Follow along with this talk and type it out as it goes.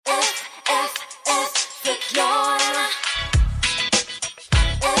Förklararna.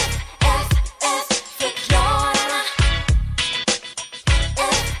 Förklararna.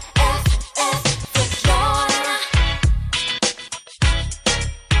 Förklararna.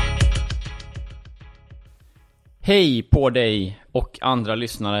 Hej på dig och andra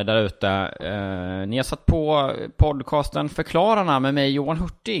lyssnare där ute. Ni har satt på podcasten Förklararna med mig Johan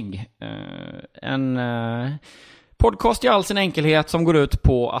Hurtig. En podcast i all sin enkelhet som går ut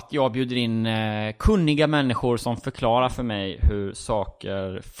på att jag bjuder in kunniga människor som förklarar för mig hur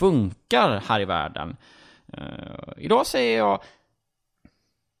saker funkar här i världen. Idag säger jag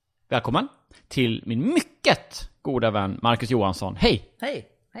välkommen till min mycket goda vän Marcus Johansson. Hej! Hej!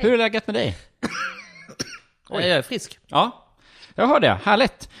 Hur är läget med dig? Jag är frisk. Ja, jag hör det.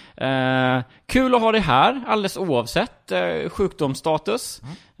 Härligt. Kul att ha dig här, alldeles oavsett sjukdomsstatus.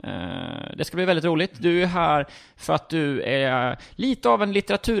 Det ska bli väldigt roligt. Du är här för att du är lite av en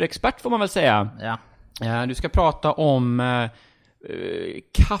litteraturexpert, får man väl säga. Ja. Du ska prata om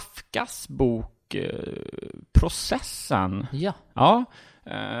Kafkas bok Processen. Ja. Ja,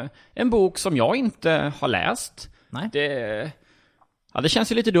 en bok som jag inte har läst. Nej. Det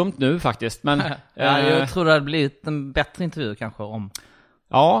känns ju lite dumt nu faktiskt, men Jag tror det hade blivit en bättre intervju kanske om.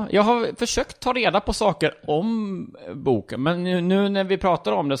 ja, jag har försökt ta reda på saker om boken, men nu när vi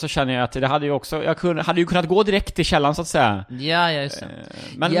pratar om det så känner jag att det hade ju också, hade ju kunnat gå direkt till källan så att säga. Ja, just det.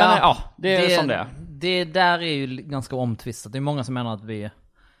 Men det är som det är. Det där är ju ganska omtvistat. Det är många som menar att vi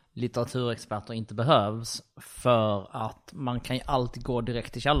litteraturexperter inte behövs, för att man kan ju alltid gå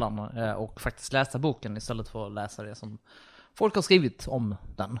direkt till källan och faktiskt läsa boken istället för att läsa det som folk har skrivit om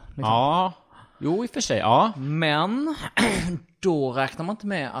den. Liksom. Ja, jo i och för sig, ja. Men då räknar man inte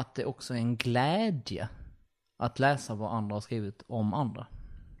med att det också är en glädje att läsa vad andra har skrivit om andra.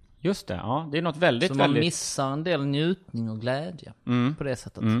 Just det, ja. Det är något väldigt, så man missar en del njutning och glädje på det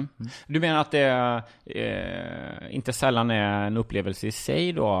sättet. Du menar att det inte sällan är en upplevelse i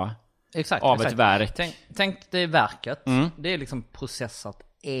sig då? Exakt, av exakt. Ett verk? Tänk det verket. Det är liksom processat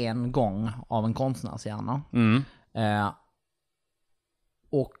en gång av en konstnärshjärna.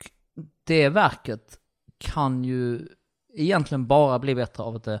 Och det verket kan ju egentligen bara bli bättre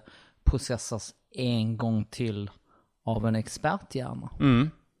av att det processas en gång till av en experthjärna.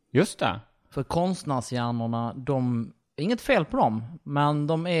 Just det. För konstnärshjärnorna, inget fel på dem, men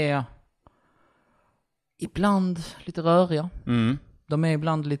de är ibland lite röriga. De är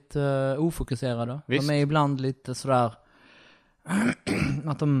ibland lite ofokuserade. Visst. De är ibland lite sådär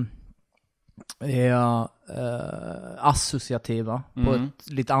att de är associativa på ett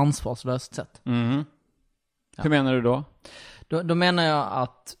lite ansvarslöst sätt. Hur menar du då? Då menar jag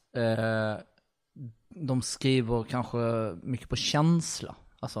att de skriver kanske mycket på känsla.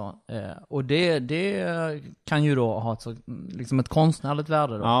 Alltså, och det kan ju då ha liksom ett konstnärligt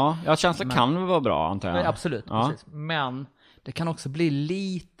värde då. Ja, känsla kan väl vara bra, antar jag. Absolut, ja. precis. Men det kan också bli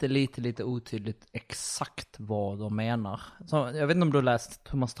lite otydligt exakt vad de menar. Så, jag vet inte om du har läst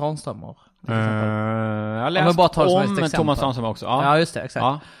Thomas Tranströmer. Jag har läst om Thomas Tranströmer också. Ja, just det,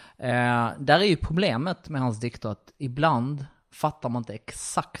 exakt. Där är ju problemet med hans dikter att ibland fattar man inte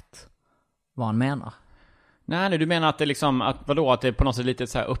exakt vad han menar. Nej, du menar att det liksom, att det är på något sätt lite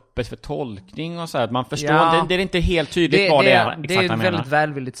så här öppet för tolkning och så här, att man förstår, det är inte helt tydligt vad det är exakt. Det är ett väldigt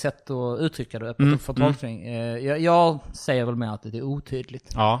välvilligt sätt att uttrycka det, öppet för tolkning. Jag säger väl med att det är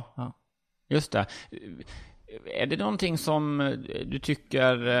otydligt. Ja. Just det. Är det någonting som du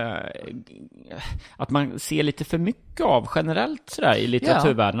tycker att man ser lite för mycket av generellt sådär i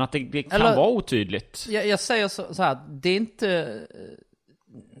litteraturvärlden? Att det kan vara otydligt? Jag säger så här, det är inte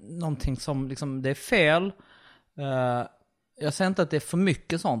någonting som liksom, det är fel. Jag säger inte att det är för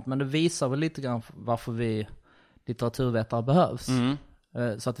mycket sånt, men det visar väl lite grann varför vi litteraturvetare behövs.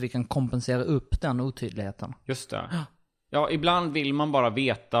 Så att vi kan kompensera upp den otydligheten. Just det. Ja, ibland vill man bara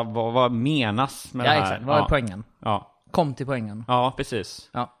veta vad menas med det här. Exakt. Vad är poängen? Ja. Kom till poängen. Ja, precis.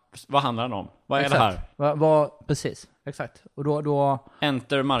 Ja. Vad handlar det om? Vad exakt. är det här? Precis, exakt. Och då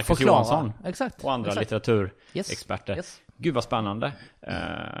Enter Marcus förklara. Johansson. Exakt. Och andra litteraturexperter. Yes. Gud vad spännande.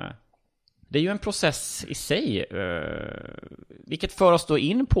 Det är ju en process i sig. Vilket för oss då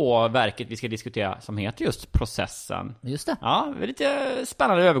in på verket vi ska diskutera som heter just Processen. Just det. Ja, det är lite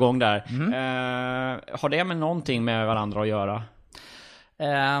spännande övergång där. Har det med någonting med varandra att göra?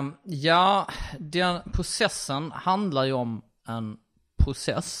 Den processen handlar ju om en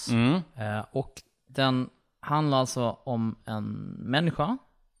process. Och den handlar alltså om en människa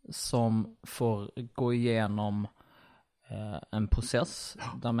som får gå igenom en process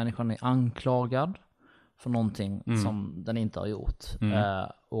där människan är anklagad för någonting som den inte har gjort.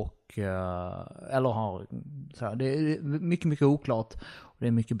 Eller har så här, det är mycket, mycket oklart. Och det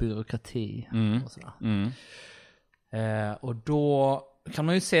är mycket byråkrati och sådär. Och då kan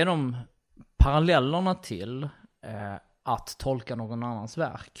man ju se de parallellerna till att tolka någon annans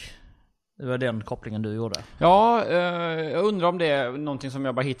verk. Det var den kopplingen du gjorde. Ja, jag undrar om det är någonting som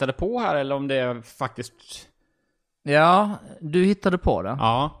jag bara hittade på här, eller om det är faktiskt... Ja, du hittade på det.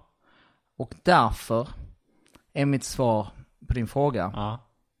 Ja. Och därför är mitt svar på din fråga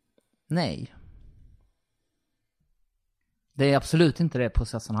nej. Det är absolut inte det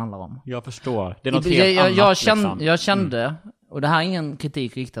processen handlar om. Jag förstår. Det är något helt annat. Jag kände, och det här är ingen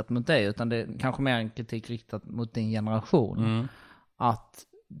kritik riktat mot dig, utan det är kanske mer en kritik riktat mot din generation. Att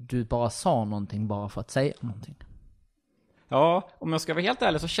du bara sa någonting bara för att säga någonting. Ja, om jag ska vara helt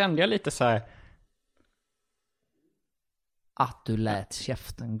ärlig så kände jag lite så här... Att du lät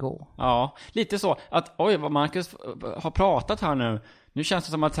käften gå. Ja, lite så. Att oj, vad Marcus har pratat här nu. Nu känns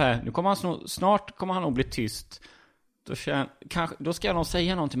det som att här, nu kommer han snart kommer han nog bli tyst. Då ska jag nog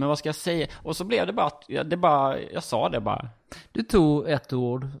säga någonting, men vad ska jag säga? Och så blev det bara, jag sa det bara. Du tog ett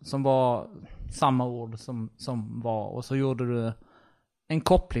ord som var samma ord som var, och så gjorde du en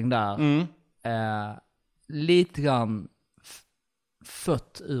koppling där. Lite grann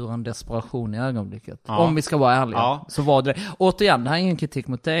fött ur en desperation i ögonblicket. Om vi ska vara ärliga, så var det. Återigen, det här är ingen kritik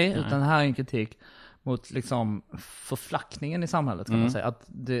mot dig, utan det här är en kritik mot liksom förflackningen i samhället, kan man säga. Att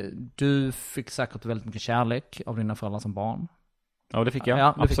du fick säkert väldigt mycket kärlek av dina föräldrar som barn. Ja, det fick jag.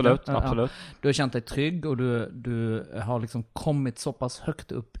 Ja, absolut. Du har känt dig trygg, och du har liksom kommit så pass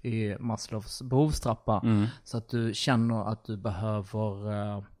högt upp i Maslows behovstrappa så att du känner att du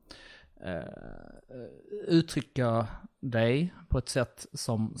behöver uttrycka dig på ett sätt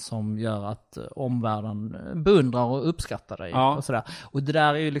som gör att omvärlden beundrar och uppskattar dig och sådär. Och det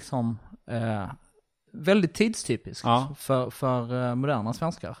där är ju liksom väldigt tidstypiskt för moderna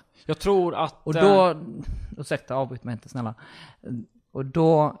svenskar. Jag tror att... Och då, ursäkta, avbryt mig inte snälla. Och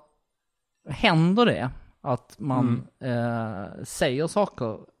då händer det att man säger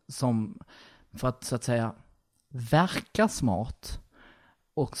saker som, för att så att säga verka smart,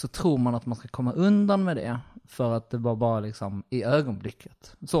 och så tror man att man ska komma undan med det för att det var bara liksom i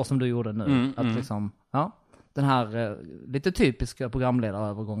ögonblicket. Så som du gjorde nu. Att liksom, den här lite typiska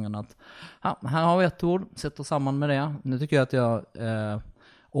programledarövergången att här har vi ett ord, sätter samman med det. Nu tycker jag att jag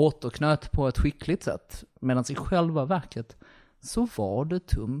återknöt på ett skickligt sätt. Medan i själva verket så var det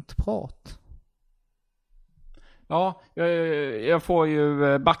tomt prat. Ja, jag får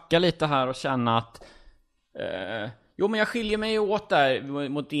ju backa lite här och känna att jo, men jag skiljer mig åt där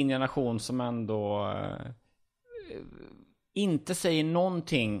mot din generation som ändå inte säger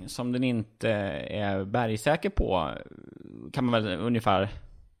någonting som den inte är bergsäker på, kan man väl ungefär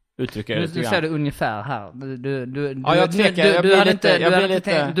uttrycka det. Du säger det ungefär här. Jag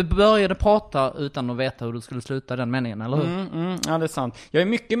tvekar. Du började prata utan att veta hur du skulle sluta den meningen, eller hur? Ja, det är sant. Jag är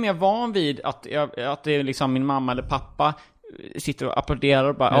mycket mer van vid att det är liksom min mamma eller pappa sitter och applåderar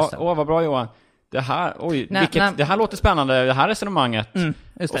och bara, åh vad bra Johan. Det här, det här låter spännande, det här resonemanget.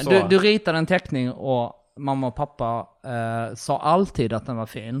 Just det. Du ritade en teckning och mamma och pappa sa alltid att den var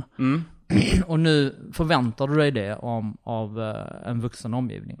fin. Och nu förväntar du dig det av en vuxen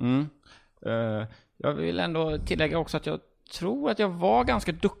omgivning. Jag vill ändå tillägga också att jag tror att jag var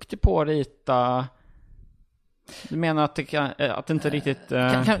ganska duktig på att rita. Du menar att det inte riktigt...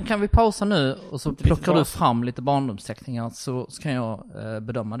 Kan vi pausa nu och så plockar du fram lite barndomsteckningar, så kan jag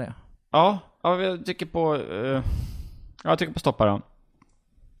bedöma det. Ja, jag tycker på stoppa då.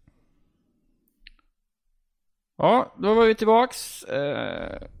 Ja, då var vi tillbaks.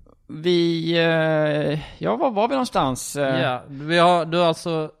 Var var vi någonstans? Du har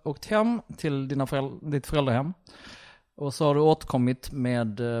alltså åkt hem till ditt föräldrahem. Och så har du återkommit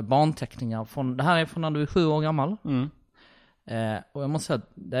med barnteckningar. Det här är från när du är 7 år gammal. Och jag måste säga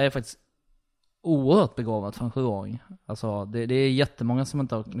att det är faktiskt oerhört begåvat för en 7-åring. Alltså det är jättemånga som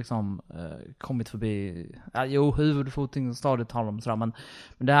inte har liksom kommit förbi huvudfoting, stadiet har de sådär, men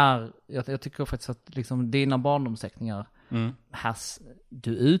det här, jag tycker faktiskt att liksom dina barndomsteckningar här,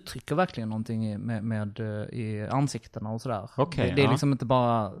 du uttrycker verkligen någonting med i ansiktena och sådär. Det är liksom inte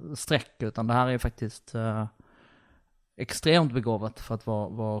bara streck, utan det här är faktiskt extremt begåvat för att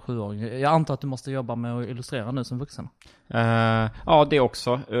vara 7-åring. Jag antar att du måste jobba med att illustrera nu som vuxen. Ja, det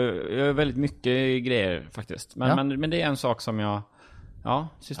också. Jag gör väldigt mycket grejer faktiskt. Men det är en sak som jag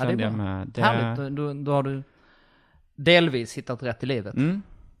sysslar med. Det härligt. Då har du delvis hittat rätt i livet.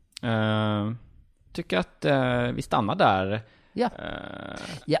 Tycker att vi stannar där. Ja,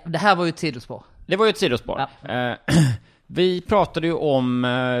 det här var ju ett sidospår. Det var ju ett sidospår. Vi pratade ju om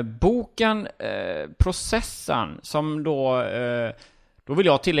boken Processen, som då vill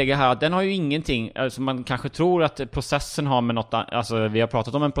jag tillägga här att den har ju ingenting, alltså man kanske tror att processen har med något, alltså vi har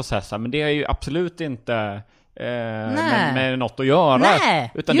pratat om en process här, men det är ju absolut inte med något att göra.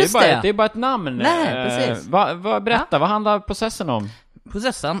 Nej, utan det är bara ett namn. Nej, precis. Berätta, vad handlar processen om?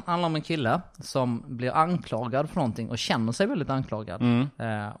 Processen handlar om en kille som blir anklagad för någonting och känner sig väldigt anklagad.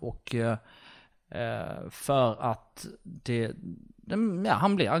 För att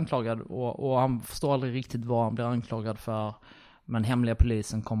han blir anklagad och han förstår aldrig riktigt vad han blir anklagad för. Men hemliga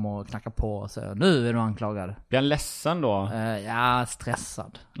polisen kommer och knackar på och säger, nu är du anklagad. Blir han ledsen då?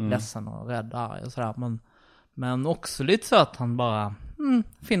 Stressad. Ledsen och rädd, arg och sådär. Men också lite så att han bara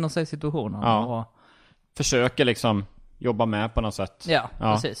finner sig i situationen. Och försöker liksom jobba med på något sätt. Ja.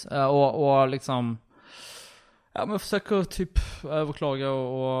 Precis. Och liksom men försöker typ överklaga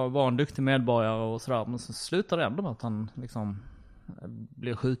och vara en duktig medborgare och sådär. Men så slutar det ändå med att han liksom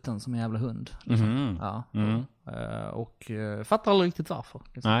blir skjuten som en jävla hund. Liksom. Och fattar aldrig riktigt varför.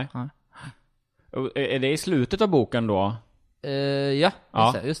 Liksom. Nej. Är det i slutet av boken då?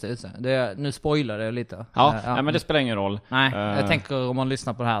 Just det. Nu spoilar det lite. Nej, men det spelar ingen roll. Nej, jag tänker om man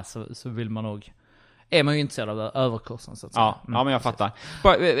lyssnar på det här så vill man nog... Är man ju intresserad av överkursen så att säga. Ja, men jag fattar.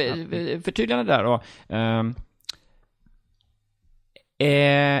 Förtydligande där då.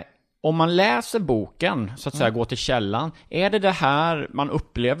 Om man läser boken, så att säga, går till källan, är det här man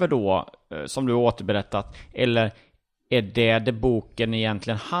upplever då, som du har återberättat, eller är det boken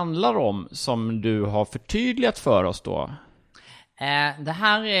egentligen handlar om som du har förtydligat för oss då? Det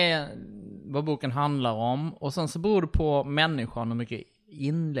här är vad boken handlar om, och sen så beror det på människan och mycket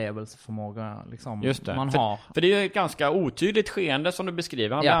inlevelseförmåga liksom, just det. Man har. För det är ju ett ganska otydligt skeende som du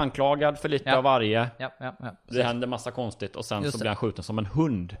beskriver. Han blir anklagad för lite av varje. Det händer massa konstigt och sen så blir han skjuten som en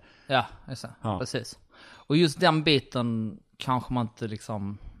hund. Ja, just det. Precis. Och just den biten kanske man inte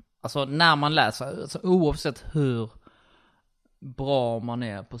liksom... Alltså när man läser, alltså, oavsett hur bra man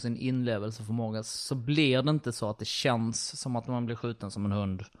är på sin inlevelseförmåga, så blir det inte så att det känns som att man blir skjuten som en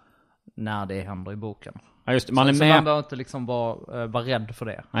hund när det händer i boken. Ja, just det. Man behöver inte liksom vara rädd för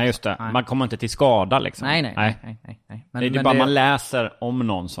det. Nej, just det. Nej. Man kommer inte till skada liksom. Nej. Men det är bara man läser om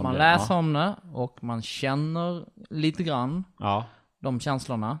någon som... Man läser om det och man känner lite grann de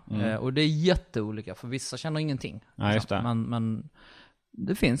känslorna. Och det är jätteolika, för vissa känner ingenting. Ja, just det. Men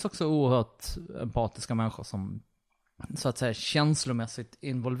det finns också oerhört empatiska människor som så att säga känslomässigt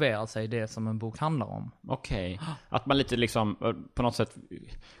involverar sig i det som en bok handlar om. Okej. Att man lite liksom på något sätt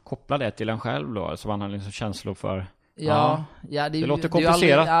kopplar det till en själv då, så man har liksom känslor för... Det låter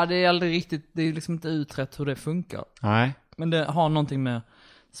komplicerat. Det är aldrig riktigt, det är liksom inte utrett hur det funkar. Nej. Men det har någonting med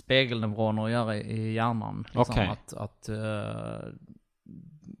spegelneuroner att göra i hjärnan. Liksom,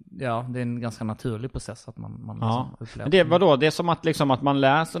 det är en ganska naturlig process att man liksom upplever. Men det, vadå? Det är som att, liksom, att man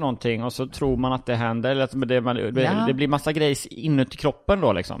läser någonting och så tror man att det händer, eller att det blir massa grejs inuti kroppen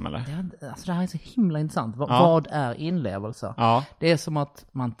då liksom, eller? Alltså det här är så himla intressant. Vad är inlevelse? Det är som att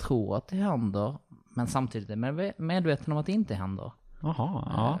man tror att det händer, men samtidigt är medveten om att det inte händer.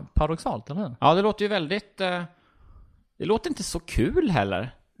 Paradoxalt, eller hur? Ja, det låter ju väldigt... det låter inte så kul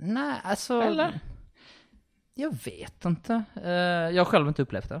heller. Nej, alltså... Eller? Jag vet inte. Jag har själv inte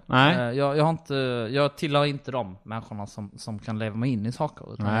upplevt det. Nej. Jag tillhör inte de människorna som kan leva mig in i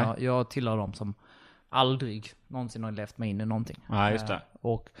saker. Utan jag tillhör de som aldrig någonsin har levt mig in i någonting. Ja, just det.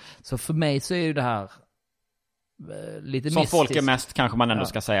 Och så för mig så är ju det här lite som mystiskt. Folk är mest, kanske man ändå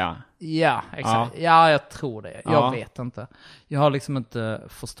ska säga. Ja, exakt. Ja, jag tror det. Jag vet inte. Jag har liksom inte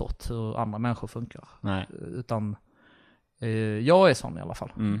förstått hur andra människor funkar. Nej. Utan jag är sån i alla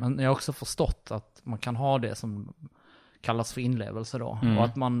fall. Men jag har också förstått att man kan ha det som kallas för inlevelse då. Och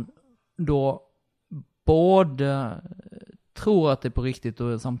att man då både tror att det är på riktigt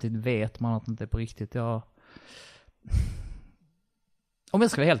och samtidigt vet man att det inte är på riktigt. Om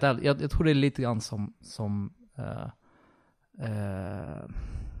jag ska vara helt ärlig, jag tror det är lite grann som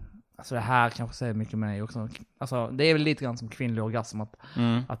alltså det här kanske säger mycket mig också. Alltså det är väl lite grann som kvinnlig orgasm, att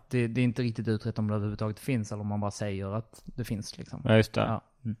det är inte riktigt utrett om det överhuvudtaget finns, eller om man bara säger att det finns liksom. Ja, just det.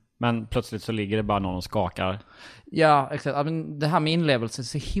 Men plötsligt så ligger det bara någon och skakar. Ja, exakt. Men det här med inlevelse är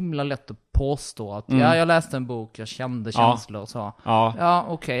så himla lätt att påstå att jag läste en bok, jag kände känslor och så. Ja,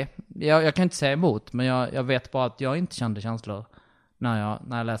 okej. Jag kan inte säga emot, men jag vet bara att jag inte kände känslor när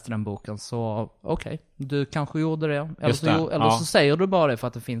jag läste den boken. Så okej, du kanske gjorde det. Eller så säger du bara det för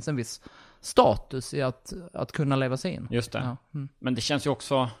att det finns en viss status i att kunna leva sig in. Just det. Men det känns ju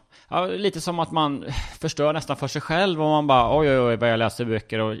också lite som att man förstör nästan för sig själv, och man bara oj vad jag läser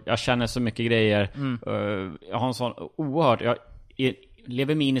böcker och jag känner så mycket grejer. Jag har en sån oerhört, jag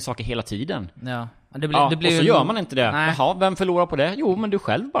lever mig in i saker hela tiden. Det blir och så gör man inte det. Nej. Jaha, vem förlorar på det? Jo, men du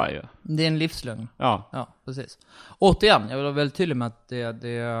själv bara ju. Det är en livslögn. Ja. Ja, precis. Återigen, jag vill vara väldigt tydlig med att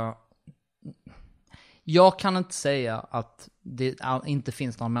det jag kan inte säga att det inte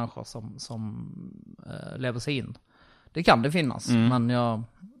finns några människor som lever sig in. Det kan det finnas, men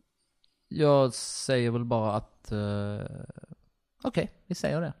jag säger väl bara att okej, vi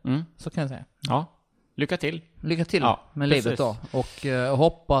säger det. Så kan jag säga. Ja, lycka till. Lycka till med precis. livet då. Och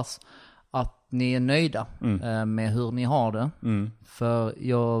hoppas att ni är nöjda med hur ni har det. För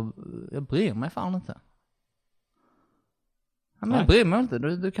jag bryr mig fan inte. Ja, men jag bryr mig inte.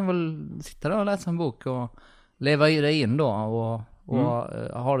 Du kan väl sitta där och läsa en bok och leva i dig in då. Och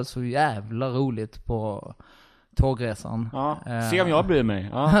ha det så jävla roligt på tågresan. Ja, se om jag bryr mig.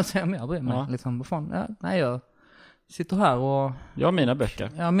 Ja. Se om jag bryr mig. Liksom, vad fan, nej, jag sitter här och... Jag har mina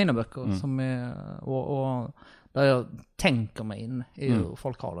böcker. Jag har mina böcker som är... Och där jag tänker mig in i hur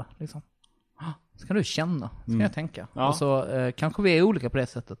folk har det. Liksom. Ska du känna? Ska jag tänka? Ja. Och så kanske vi är olika på det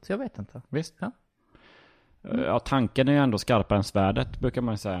sättet. Jag vet inte. Visst. Ja. Ja, tanken är ju ändå skarpare än svärdet, brukar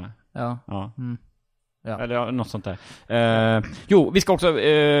man ju säga. Ja. Ja. Ja. Eller något sånt där. Jo, vi ska också...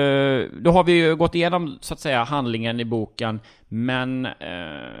 då har vi ju gått igenom, så att säga, handlingen i boken. Men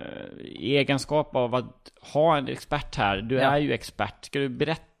i egenskap av att ha en expert här, du är ju expert. Ska du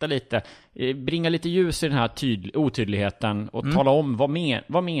berätta lite, bringa lite ljus i den här otydligheten och tala om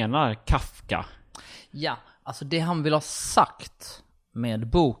vad menar Kafka? Ja, alltså det han vill ha sagt med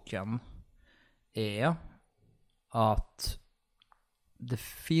boken är att det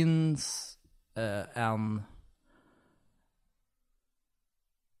finns en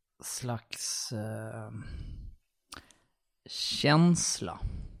slags känsla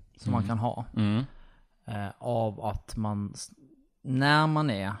som man kan ha av att man, när man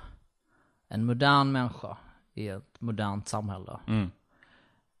är en modern människa i ett modernt samhälle,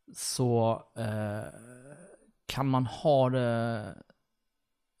 så kan man ha det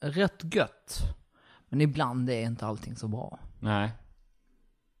rätt gött, men ibland är inte allting så bra. Nej.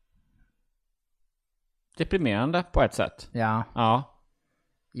 Deprimerande på ett sätt. Ja.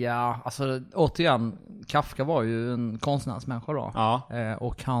 Ja, alltså återigen, Kafka var ju en konstnärsmänniska då. Ja.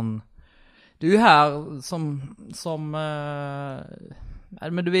 Och han, det är ju här som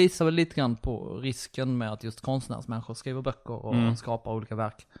men det visar väl lite grann på risken med att just konstnärsmänniskor skriver böcker och skapar olika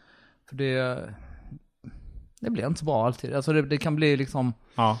verk. För det blir inte så bra alltid. Alltså det kan bli liksom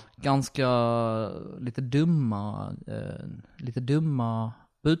ganska lite dumma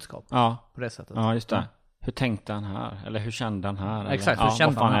budskap på det sättet. Ja, just det. Hur tänkte han här? Eller hur kände han här? Exakt, eller, hur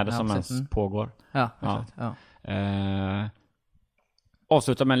kände vad fan han? är det som ens pågår? Ja, exakt. Ja.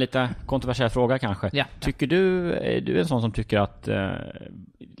 Avsluta med en lite kontroversiell fråga kanske. Ja. Tycker du, är du en sån som tycker att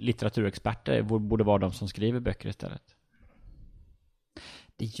litteraturexperter borde vara de som skriver böcker istället?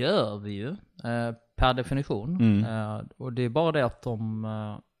 Det gör vi ju per definition. Och det är bara det att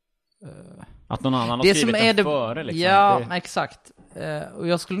att någon annan har skrivit den före liksom. Ja, exakt. Och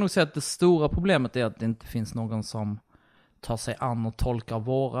jag skulle nog säga att det stora problemet är att det inte finns någon som tar sig an och tolkar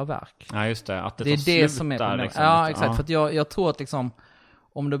våra verk. Ja, just det. Att det är det som är problemet. liksom, ja, exakt. För att jag tror att liksom,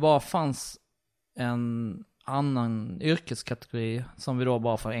 om det bara fanns en annan yrkeskategori som vi då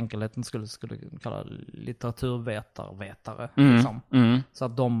bara för enkelheten skulle kalla litteraturvetare liksom. Så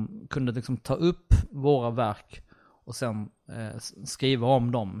att de kunde liksom ta upp våra verk och sen skriva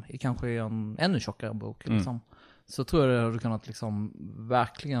om dem i kanske en ännu tjockare bok liksom. Så tror jag det hade kunnat liksom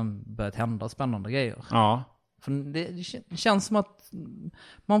verkligen börjat hända spännande grejer. Ja. För det känns som att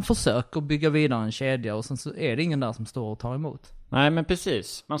man försöker bygga vidare en kedja och sen så är det ingen där som står och tar emot. Nej, men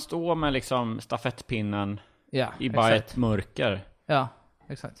precis. Man står med liksom stafettpinnen i bara ett mörker. Ja,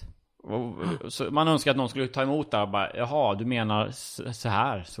 exakt. Så man önskar att någon skulle ta emot det och bara, jaha, du menar så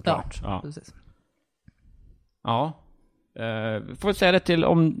här såklart. Ja, precis. Ja. Får säga det till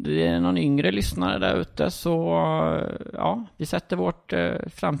om det är någon yngre lyssnare där ute, så ja, vi sätter vårt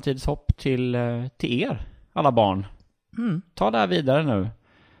framtidshopp till er, alla barn. Ta det här vidare nu.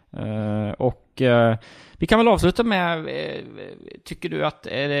 Och vi kan väl avsluta med, tycker du att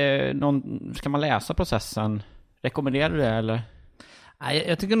är det ska man läsa processen? Rekommenderar du det eller? Nej,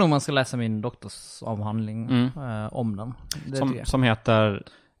 jag tycker nog man ska läsa min doktorsavhandling om den. Som heter?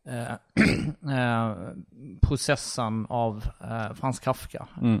 Processen av Frans Kafka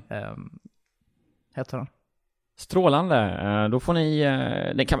heter den. Strålande. Då får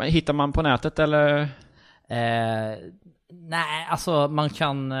ni hittar man på nätet eller? Nej, alltså man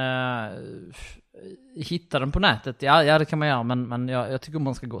kan hitta den på nätet. Ja, det kan man göra, men jag tycker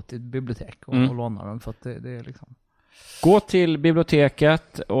man ska gå till ett bibliotek och låna den, för att det är liksom. Gå till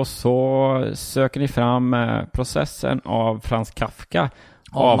biblioteket och så söker ni fram processen av Frans Kafka.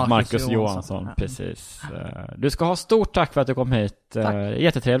 Av Marcus Johansson. Ja. Precis. Du ska ha stort tack för att du kom hit.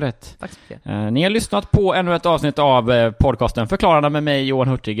 Jättetrevligt. Tack så mycket. Ni har lyssnat på ännu ett avsnitt av podcasten Förklararna med mig, Johan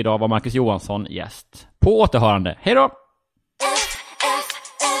Hurtig. Idag var Marcus Johansson gäst. På återhörande. Hej då!